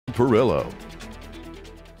Perillo.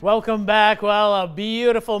 Welcome back. Well, a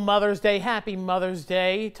beautiful Mother's Day. Happy Mother's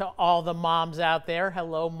Day to all the moms out there.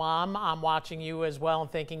 Hello, Mom. I'm watching you as well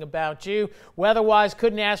and thinking about you. Weather-wise,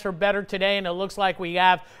 couldn't ask for better today, and it looks like we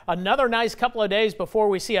have another nice couple of days before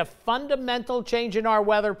we see a fundamental change in our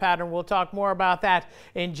weather pattern. We'll talk more about that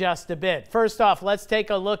in just a bit. First off, let's take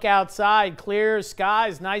a look outside. Clear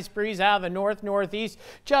skies, nice breeze out of the north-northeast.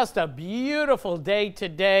 Just a beautiful day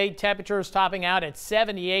today. Temperatures topping out at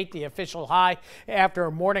 78, the official high after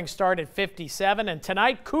a morning start at 57, and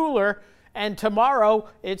tonight cooler, and tomorrow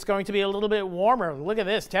it's going to be a little bit warmer. Look at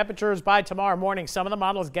this, temperatures by tomorrow morning, some of the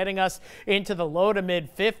models getting us into the low to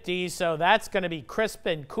mid 50s, so that's going to be crisp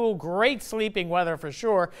and cool. Great sleeping weather for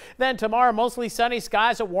sure. Then tomorrow, mostly sunny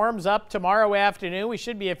skies. It warms up tomorrow afternoon. We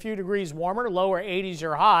should be a few degrees warmer, lower 80s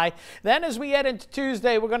your high. Then as we head into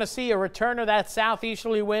Tuesday, we're going to see a return of that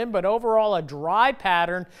southeasterly wind, but overall a dry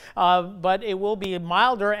pattern, but it will be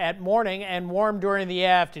milder at morning and warm during the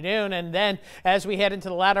afternoon. And then as we head into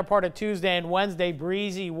the latter part of Tuesday and Wednesday,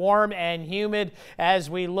 breezy, warm, and humid as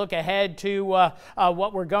we look ahead to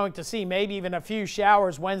what we're going to see. Maybe even a few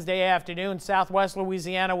showers Wednesday afternoon. Southwest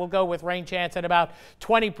Louisiana will go with rain chance at about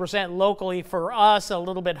 20% locally for us, a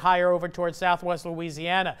little bit higher over towards Southwest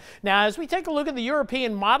Louisiana. Now, as we take a look at the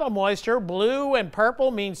European model moisture, blue and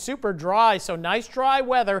purple means super dry, so nice dry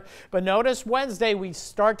weather. But notice Wednesday we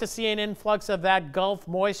start to see an influx of that Gulf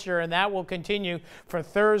moisture, and that will continue for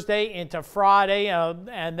Thursday into Friday,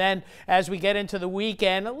 and then as we get into the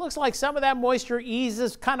weekend, it looks like some of that moisture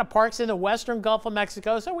eases, kind of parks in the western Gulf of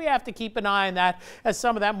Mexico, so we have to keep an eye on that as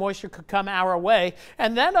some of that moisture could come our way.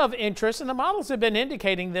 And then of interest, and the models have been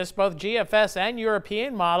indicating this, both GFS and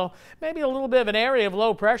European model, maybe a little bit of an area of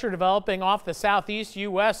low pressure developing off the southeast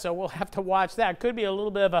U.S., so we'll have to watch that. Could be a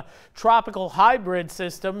little bit of a tropical hybrid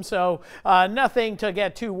system, so nothing to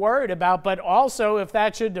get too worried about, but also if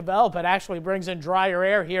that should develop, it actually brings in drier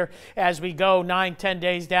air here as we go 9-10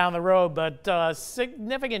 days down the road. But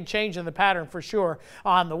significant change in the pattern for sure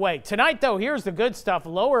on the way. Tonight, though, here's the good stuff.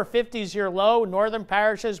 Lower 50s your low. Northern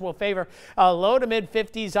parishes will favor low to mid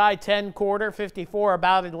 50s I-10 corridor, 54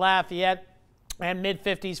 about in Lafayette, and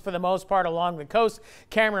mid-50s for the most part along the coast.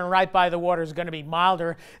 Cameron right by the water is going to be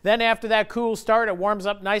milder. Then after that cool start, it warms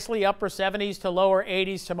up nicely, upper 70s to lower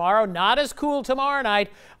 80s tomorrow. Not as cool tomorrow night.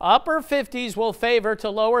 Upper 50s will favor to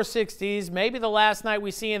lower 60s. Maybe the last night we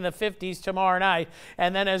see in the 50s tomorrow night.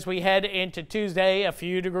 And then as we head into Tuesday, a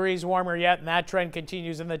few degrees warmer yet, and that trend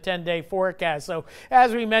continues in the 10-day forecast. So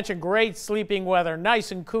as we mentioned, great sleeping weather,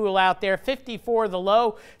 nice and cool out there. 54 the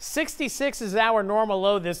low, 66 is our normal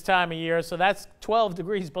low this time of year, so that's 12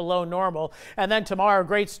 degrees below normal. And then tomorrow,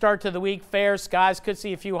 great start to the week. Fair skies, could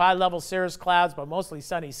see a few high-level cirrus clouds, but mostly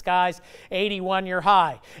sunny skies. 81 your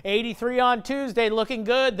high. 83 on Tuesday, looking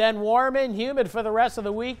good. Then warm and humid for the rest of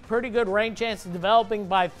the week. Pretty good rain chances developing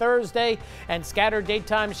by Thursday, and scattered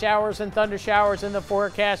daytime showers and thunder showers in the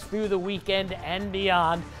forecast through the weekend and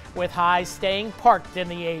beyond, with highs staying parked in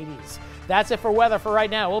the 80s. That's it for weather for right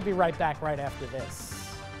now. We'll be right back right after this.